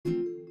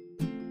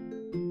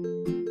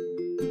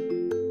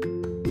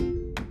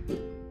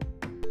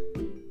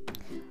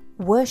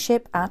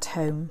Worship at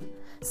Home,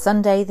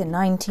 Sunday the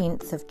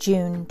 19th of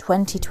June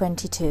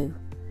 2022,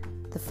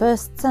 the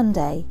first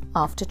Sunday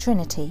after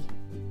Trinity.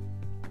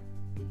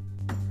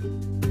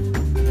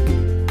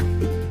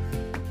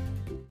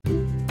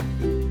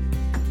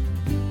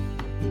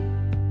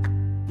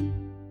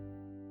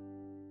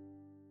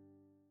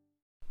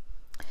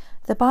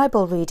 The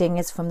Bible reading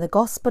is from the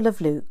Gospel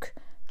of Luke,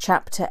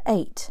 chapter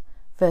 8,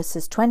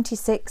 verses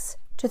 26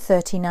 to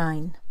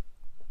 39.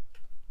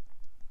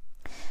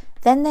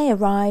 Then they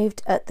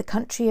arrived at the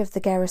country of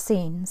the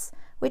Gerasenes,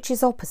 which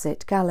is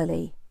opposite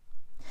Galilee.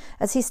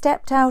 As he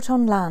stepped out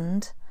on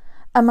land,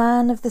 a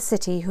man of the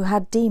city who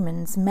had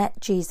demons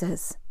met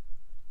Jesus.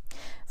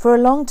 For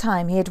a long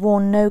time he had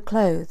worn no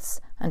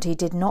clothes, and he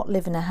did not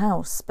live in a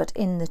house, but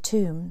in the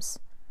tombs.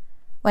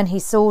 When he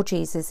saw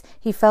Jesus,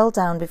 he fell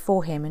down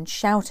before him and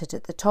shouted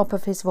at the top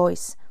of his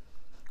voice,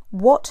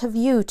 "What have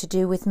you to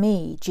do with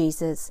me,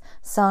 Jesus,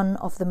 Son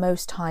of the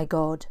Most High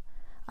God?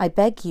 I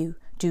beg you,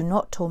 do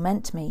not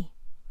torment me."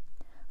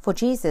 For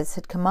Jesus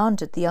had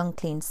commanded the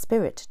unclean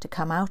spirit to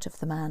come out of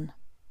the man.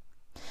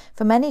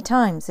 For many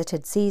times it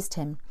had seized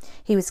him.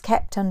 He was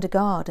kept under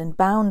guard and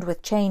bound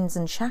with chains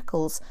and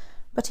shackles,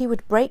 but he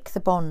would break the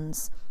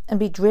bonds and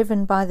be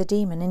driven by the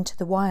demon into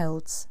the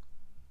wilds.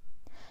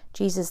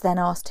 Jesus then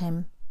asked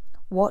him,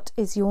 "What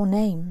is your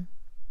name?"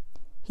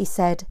 He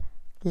said,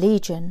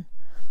 "Legion,"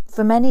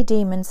 for many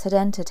demons had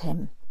entered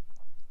him.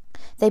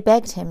 They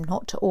begged him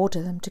not to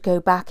order them to go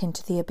back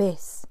into the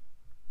abyss.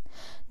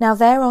 Now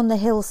there on the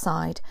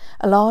hillside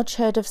a large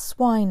herd of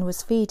swine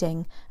was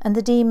feeding, and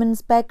the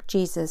demons begged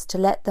Jesus to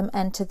let them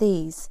enter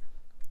these.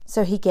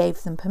 So he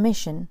gave them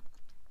permission.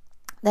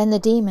 Then the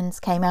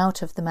demons came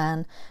out of the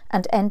man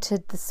and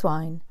entered the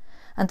swine,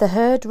 and the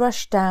herd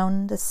rushed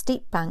down the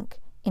steep bank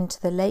into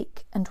the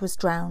lake and was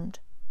drowned.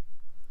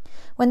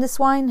 When the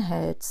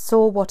swineherds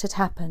saw what had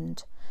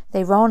happened,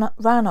 they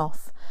ran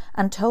off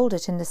and told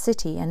it in the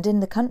city and in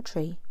the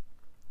country.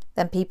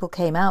 Then people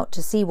came out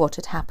to see what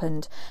had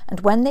happened,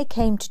 and when they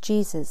came to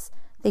Jesus,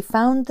 they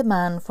found the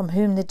man from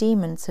whom the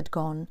demons had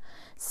gone,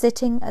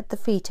 sitting at the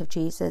feet of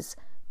Jesus,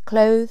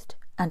 clothed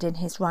and in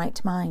his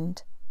right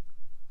mind.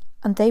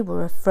 And they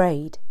were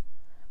afraid.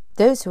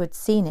 Those who had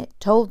seen it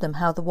told them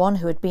how the one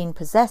who had been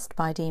possessed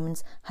by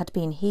demons had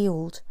been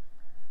healed.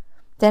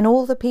 Then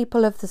all the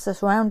people of the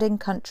surrounding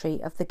country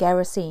of the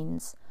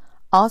Gerasenes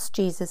asked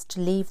Jesus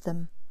to leave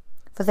them,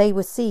 for they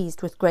were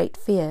seized with great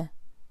fear.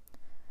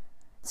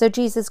 So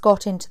Jesus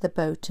got into the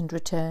boat and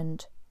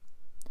returned.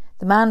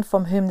 The man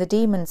from whom the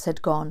demons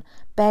had gone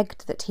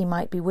begged that he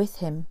might be with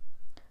him,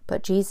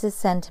 but Jesus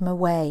sent him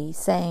away,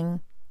 saying,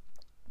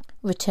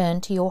 "Return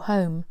to your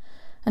home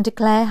and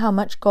declare how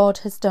much God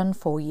has done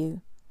for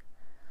you."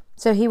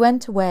 So he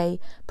went away,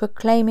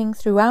 proclaiming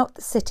throughout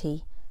the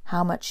city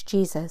how much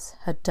Jesus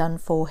had done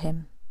for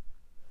him.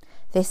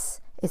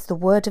 This is the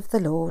word of the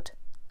Lord.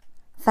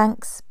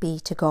 Thanks be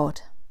to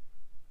God.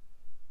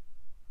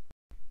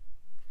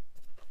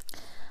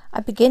 I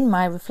begin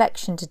my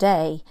reflection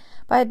today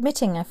by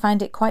admitting I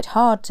find it quite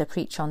hard to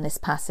preach on this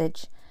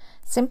passage,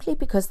 simply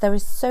because there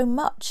is so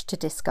much to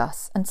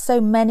discuss and so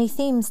many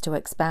themes to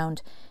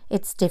expound,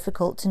 it's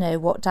difficult to know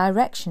what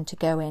direction to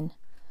go in.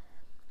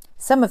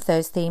 Some of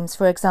those themes,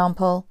 for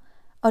example,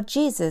 are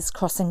Jesus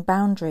crossing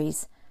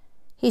boundaries.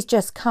 He's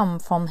just come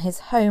from his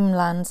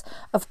homelands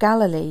of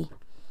Galilee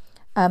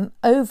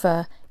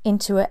over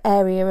into an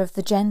area of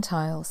the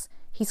Gentiles.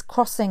 He's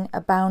crossing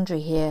a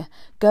boundary here,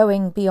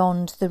 going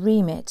beyond the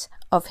remit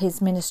of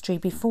his ministry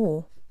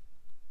before.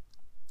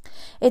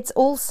 It's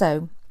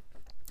also,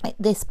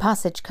 this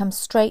passage comes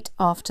straight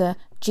after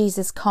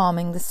Jesus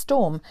calming the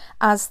storm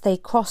as they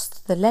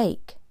crossed the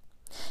lake.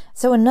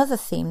 So another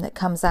theme that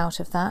comes out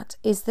of that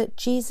is that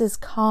Jesus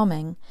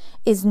calming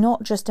is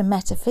not just a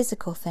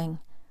metaphysical thing,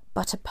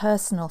 but a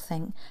personal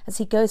thing, as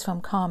he goes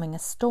from calming a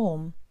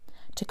storm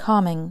to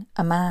calming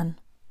a man.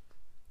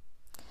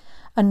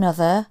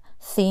 Another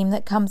theme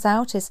that comes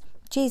out is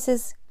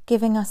Jesus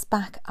giving us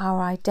back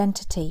our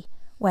identity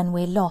when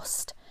we're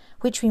lost,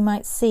 which we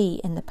might see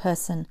in the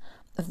person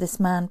of this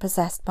man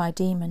possessed by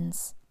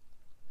demons.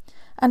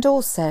 And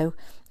also,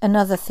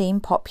 another theme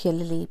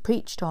popularly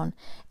preached on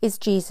is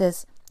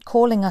Jesus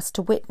calling us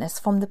to witness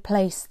from the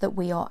place that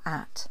we are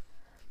at.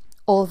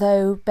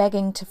 Although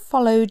begging to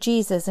follow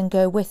Jesus and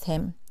go with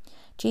him,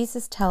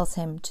 Jesus tells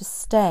him to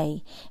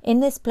stay in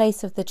this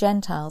place of the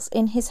Gentiles,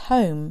 in his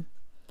home,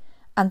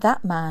 and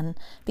that man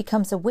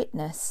becomes a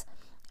witness,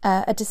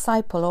 a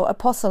disciple or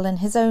apostle in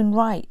his own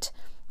right,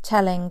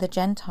 telling the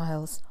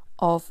Gentiles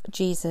of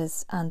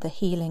Jesus and the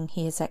healing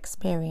he has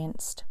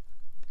experienced.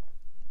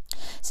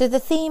 So the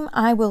theme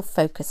I will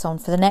focus on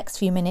for the next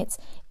few minutes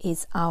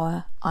is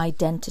our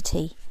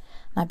identity.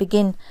 And I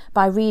begin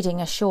by reading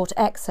a short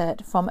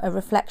excerpt from a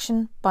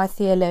reflection by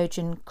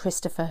theologian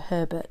Christopher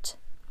Herbert.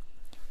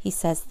 He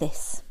says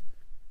this: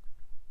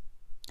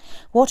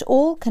 "What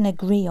all can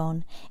agree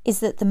on is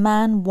that the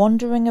man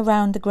wandering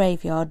around the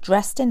graveyard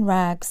dressed in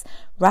rags,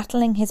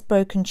 rattling his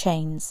broken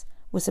chains,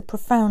 was a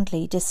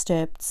profoundly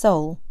disturbed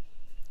soul,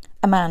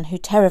 a man who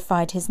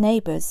terrified his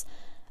neighbours,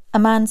 a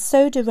man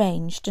so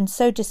deranged and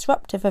so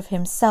disruptive of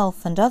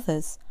himself and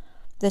others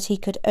that he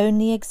could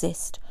only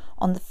exist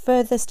on the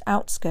furthest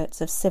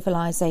outskirts of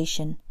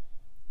civilization,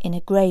 in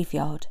a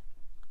graveyard.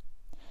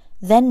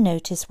 Then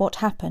notice what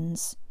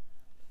happens.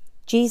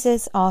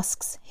 Jesus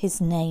asks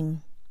his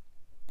name.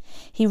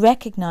 He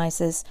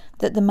recognizes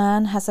that the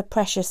man has a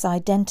precious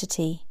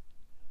identity.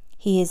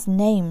 He is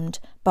named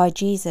by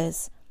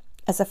Jesus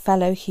as a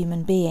fellow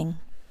human being.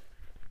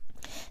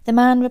 The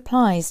man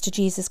replies to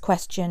Jesus'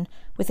 question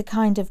with a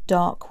kind of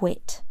dark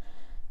wit.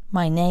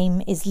 My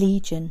name is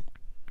Legion.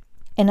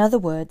 In other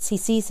words, he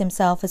sees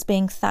himself as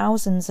being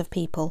thousands of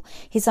people.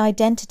 His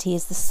identity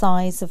is the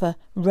size of a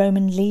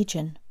Roman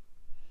legion.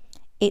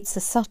 It's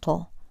a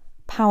subtle,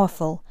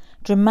 powerful,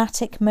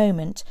 dramatic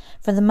moment,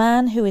 for the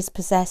man who is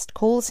possessed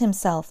calls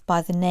himself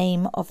by the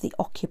name of the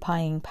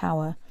occupying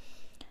power,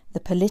 the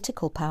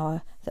political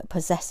power that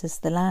possesses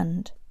the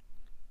land.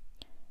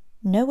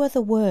 No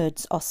other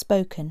words are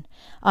spoken,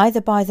 either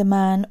by the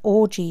man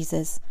or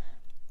Jesus,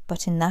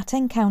 but in that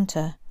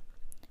encounter,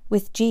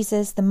 with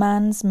Jesus, the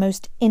man's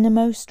most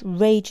innermost,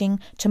 raging,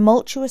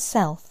 tumultuous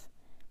self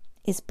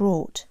is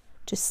brought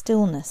to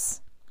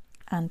stillness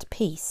and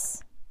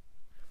peace.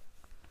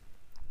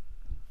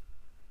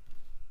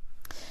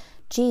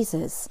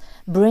 Jesus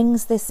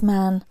brings this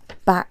man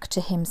back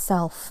to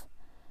himself,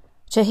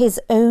 to his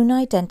own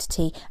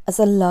identity as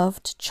a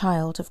loved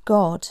child of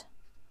God.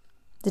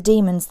 The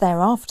demons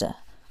thereafter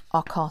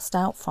are cast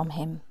out from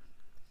him.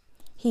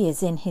 He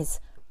is in his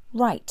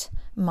right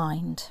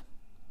mind.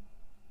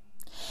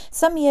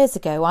 Some years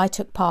ago I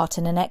took part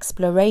in an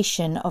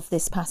exploration of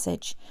this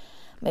passage.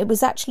 It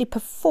was actually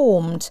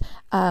performed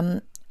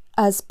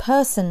as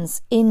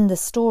persons in the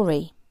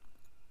story.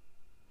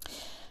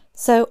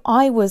 So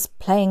I was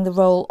playing the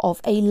role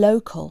of a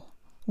local,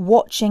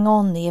 watching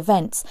on the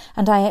events,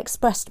 and I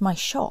expressed my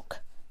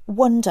shock,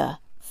 wonder,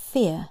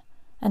 fear,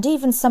 and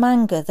even some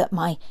anger that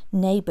my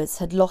neighbours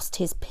had lost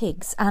his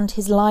pigs and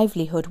his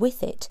livelihood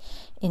with it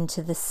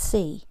into the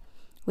sea,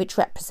 which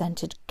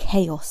represented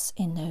chaos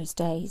in those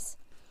days,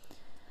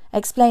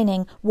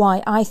 explaining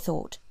why I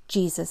thought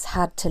Jesus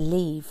had to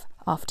leave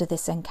after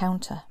this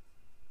encounter.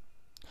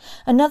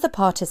 Another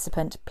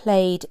participant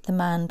played the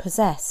man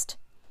possessed.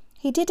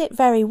 He did it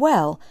very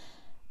well,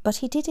 but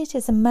he did it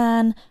as a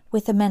man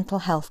with a mental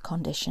health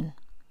condition,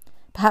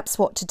 perhaps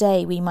what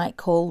today we might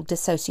call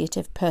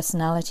dissociative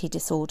personality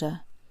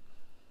disorder.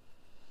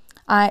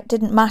 It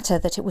didn't matter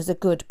that it was a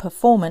good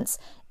performance,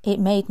 it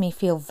made me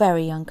feel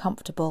very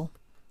uncomfortable,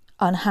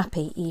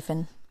 unhappy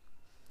even.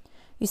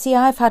 You see,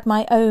 I've had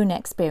my own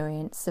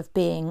experience of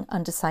being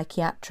under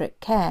psychiatric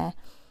care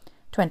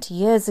 20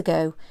 years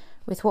ago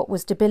with what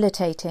was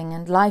debilitating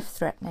and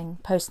life-threatening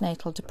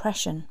postnatal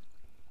depression.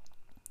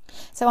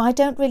 So I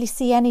don't really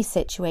see any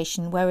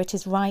situation where it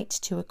is right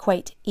to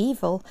equate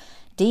evil,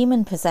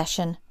 demon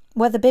possession,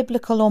 whether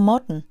biblical or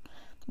modern,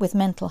 with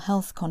mental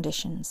health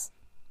conditions.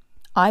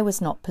 I was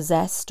not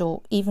possessed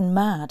or even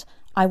mad.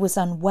 I was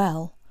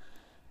unwell.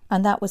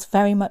 And that was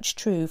very much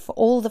true for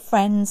all the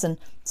friends and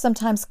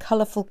sometimes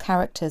colourful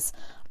characters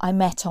I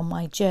met on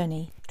my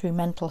journey through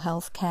mental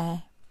health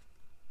care.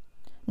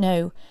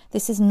 No,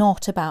 this is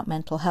not about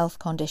mental health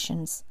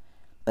conditions,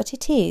 but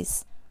it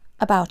is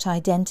about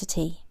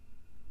identity.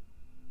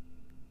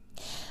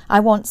 I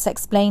once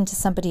explained to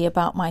somebody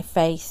about my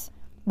faith.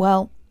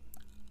 Well,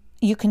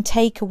 you can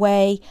take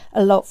away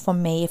a lot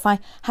from me if I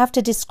have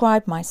to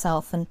describe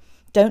myself and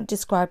don't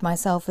describe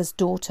myself as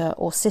daughter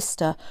or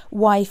sister,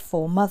 wife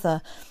or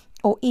mother,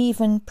 or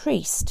even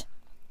priest.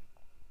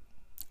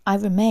 I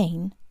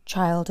remain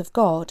child of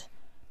God,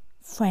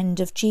 friend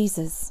of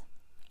Jesus,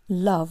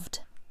 loved.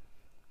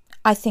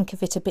 I think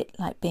of it a bit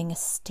like being a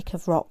stick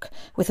of rock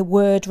with a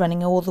word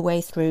running all the way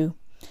through.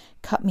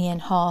 Cut me in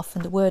half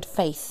and the word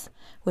faith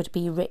would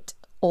be writ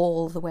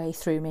all the way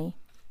through me.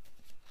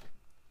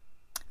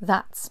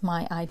 That's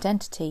my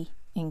identity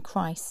in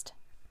Christ.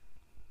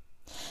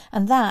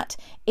 And that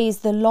is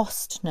the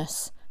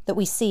lostness that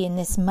we see in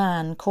this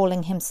man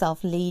calling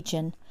himself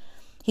Legion.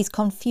 He's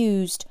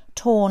confused,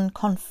 torn,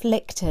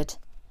 conflicted.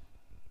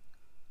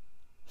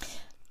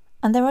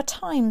 And there are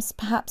times,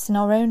 perhaps in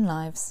our own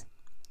lives,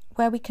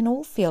 where we can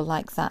all feel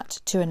like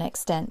that to an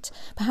extent.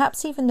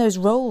 Perhaps even those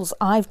roles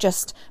I've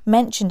just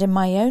mentioned in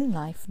my own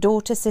life,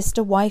 daughter,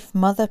 sister, wife,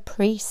 mother,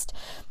 priest,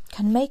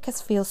 can make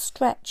us feel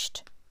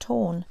stretched,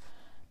 torn,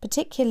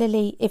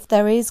 particularly if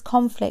there is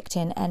conflict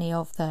in any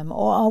of them,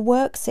 or our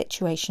work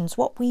situations,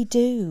 what we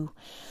do.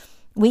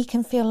 We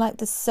can feel like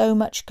there's so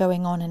much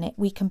going on in it,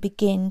 we can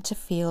begin to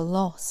feel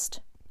lost.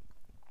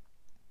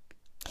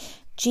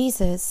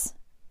 Jesus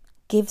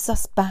gives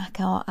us back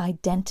our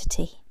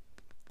identity.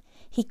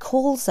 He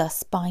calls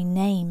us by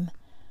name,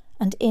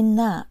 and in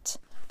that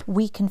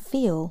we can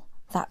feel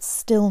that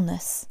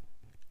stillness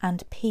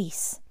and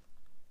peace.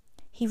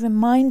 He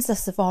reminds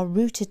us of our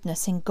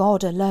rootedness in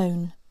God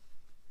alone.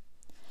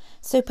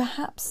 So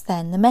perhaps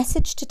then the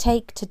message to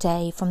take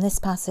today from this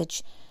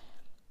passage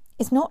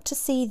is not to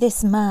see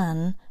this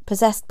man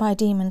possessed by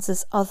demons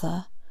as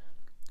other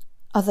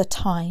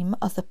time,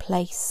 other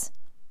place,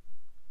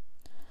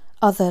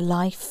 other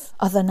life,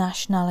 other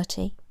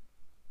nationality,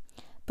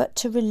 but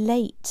to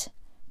relate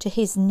to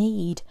his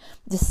need,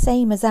 the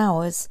same as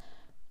ours,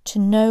 to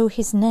know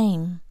his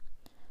name,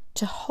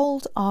 to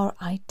hold our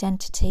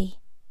identity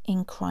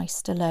in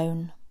Christ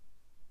alone.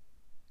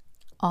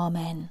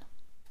 Amen.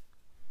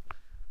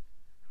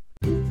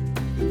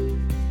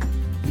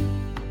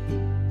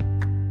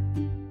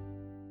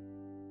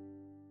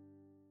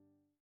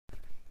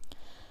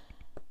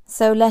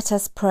 So let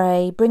us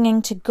pray,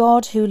 bringing to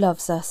God who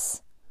loves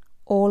us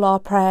all our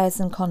prayers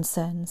and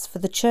concerns for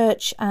the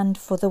Church and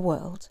for the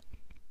world.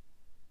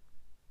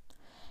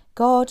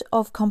 God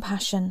of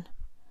compassion,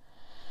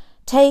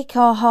 take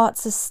our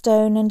hearts of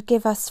stone and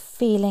give us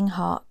feeling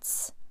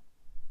hearts,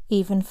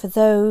 even for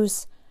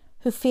those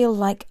who feel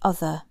like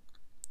other,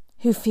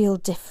 who feel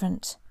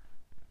different.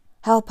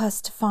 Help us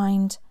to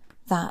find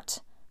that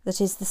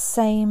is the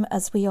same,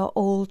 as we are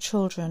all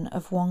children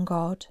of one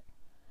God,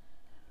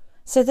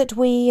 so that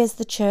we as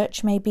the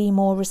Church may be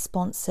more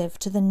responsive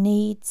to the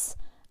needs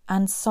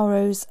and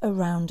sorrows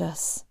around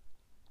us.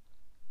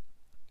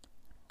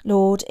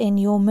 Lord, in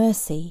your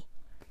mercy,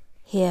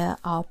 hear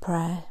our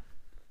prayer.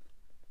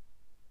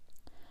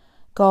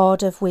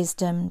 God of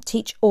wisdom,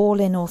 teach all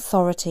in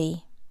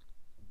authority.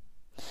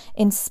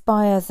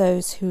 Inspire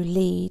those who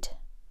lead.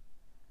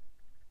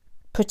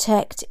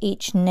 Protect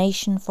each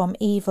nation from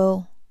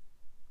evil,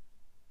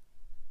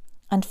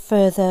 and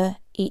further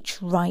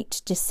each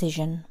right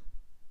decision.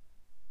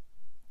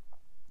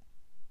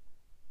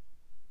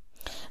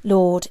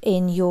 Lord,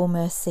 in your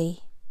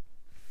mercy,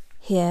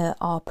 hear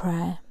our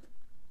prayer.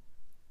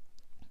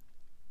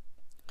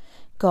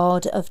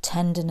 God of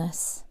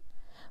tenderness,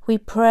 we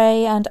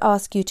pray and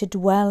ask you to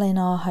dwell in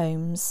our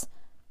homes,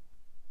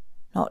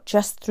 not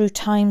just through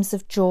times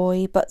of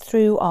joy, but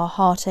through our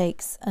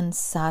heartaches and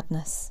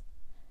sadness.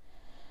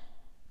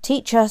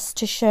 Teach us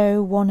to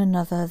show one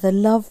another the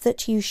love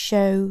that you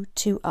show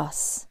to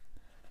us.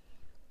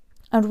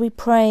 And we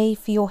pray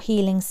for your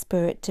healing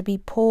spirit to be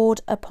poured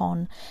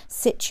upon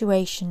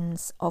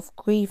situations of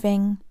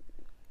grieving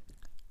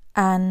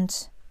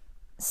and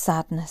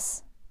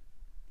sadness.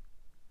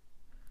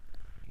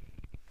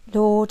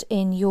 Lord,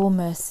 in your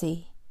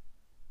mercy,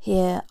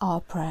 hear our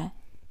prayer.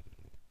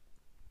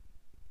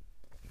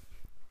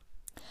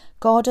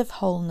 God of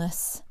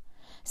wholeness,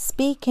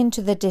 speak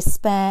into the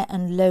despair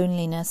and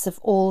loneliness of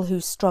all who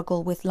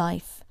struggle with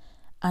life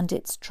and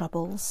its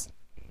troubles.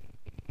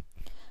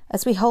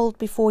 As we hold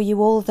before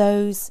you all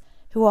those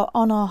who are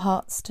on our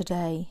hearts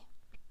today,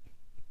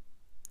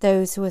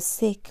 those who are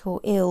sick or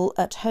ill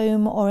at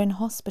home or in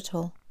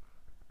hospital,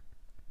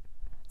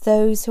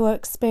 those who are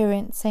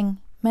experiencing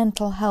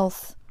mental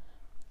health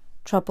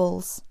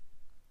troubles,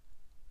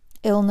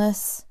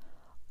 illness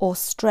or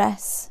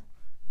stress,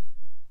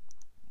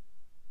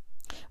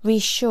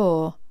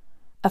 reassure,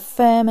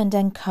 affirm and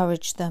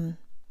encourage them,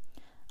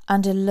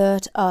 and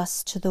alert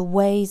us to the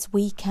ways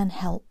we can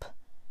help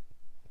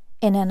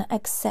in an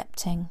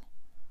accepting,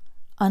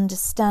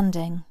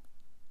 understanding,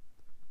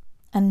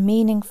 and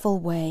meaningful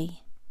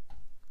way,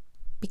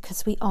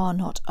 because we are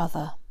not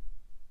other.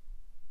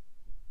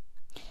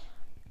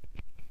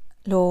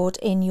 Lord,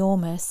 in your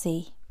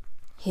mercy,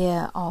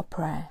 hear our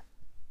prayer.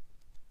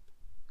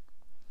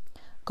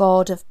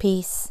 God of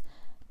peace,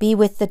 be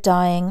with the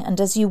dying, and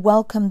as you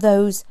welcome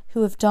those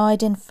who have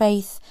died in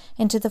faith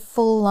into the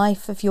full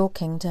life of your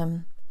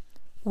kingdom,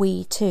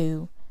 we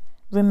too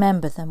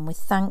remember them with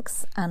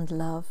thanks and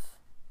love.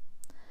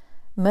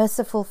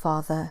 Merciful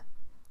Father,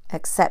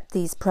 accept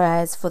these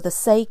prayers for the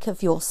sake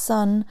of your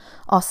Son,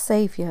 our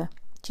Saviour,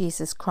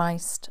 Jesus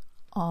Christ.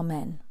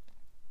 Amen.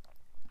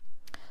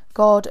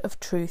 God of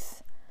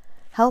truth,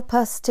 help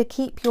us to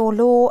keep your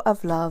law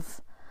of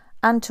love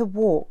and to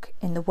walk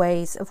in the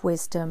ways of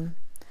wisdom,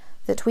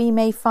 that we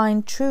may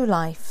find true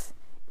life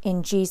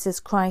in Jesus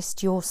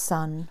Christ, your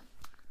Son.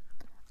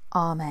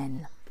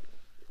 Amen.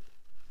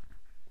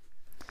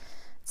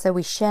 So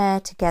we share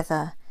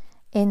together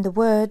in the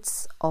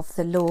words of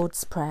the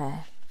Lord's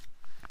Prayer.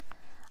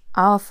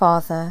 Our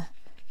Father,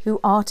 who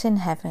art in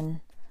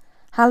heaven,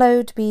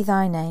 hallowed be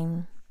thy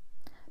name.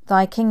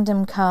 Thy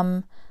kingdom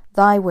come,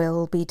 thy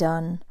will be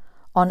done,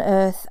 on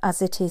earth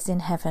as it is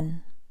in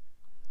heaven.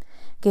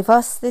 Give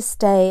us this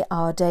day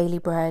our daily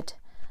bread,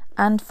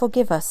 and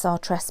forgive us our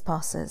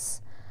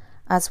trespasses,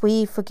 as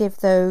we forgive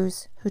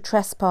those who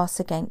trespass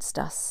against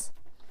us.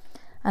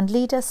 And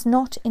lead us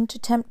not into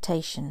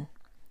temptation,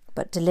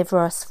 but deliver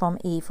us from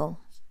evil.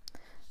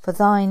 For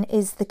thine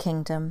is the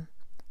kingdom,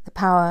 the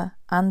power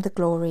and the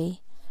glory,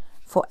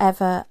 for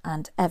ever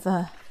and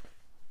ever.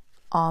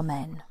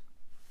 Amen.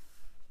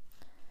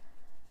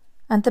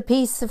 And the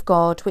peace of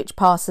God, which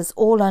passes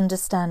all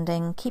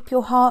understanding, keep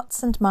your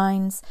hearts and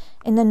minds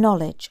in the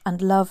knowledge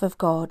and love of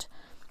God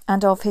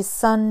and of his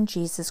Son,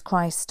 Jesus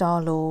Christ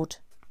our Lord.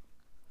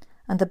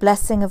 And the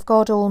blessing of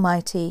God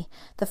Almighty,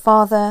 the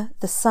Father,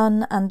 the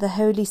Son, and the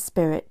Holy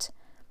Spirit,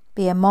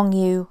 be among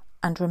you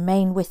and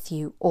remain with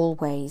you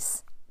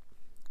always.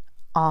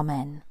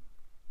 Amen.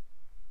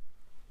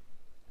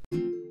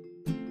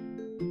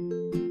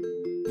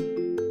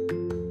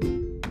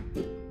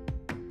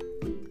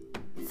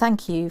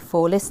 thank you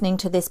for listening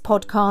to this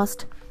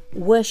podcast,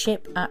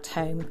 Worship at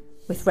Home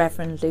with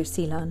Reverend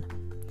Lucy Lunn.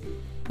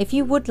 If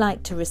you would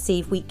like to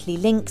receive weekly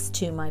links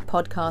to my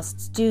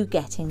podcasts, do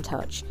get in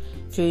touch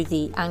through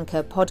the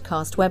Anchor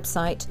podcast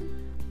website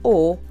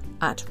or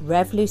at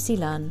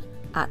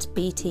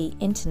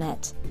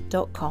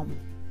revlucylunn@btinternet.com.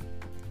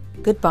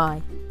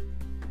 Goodbye.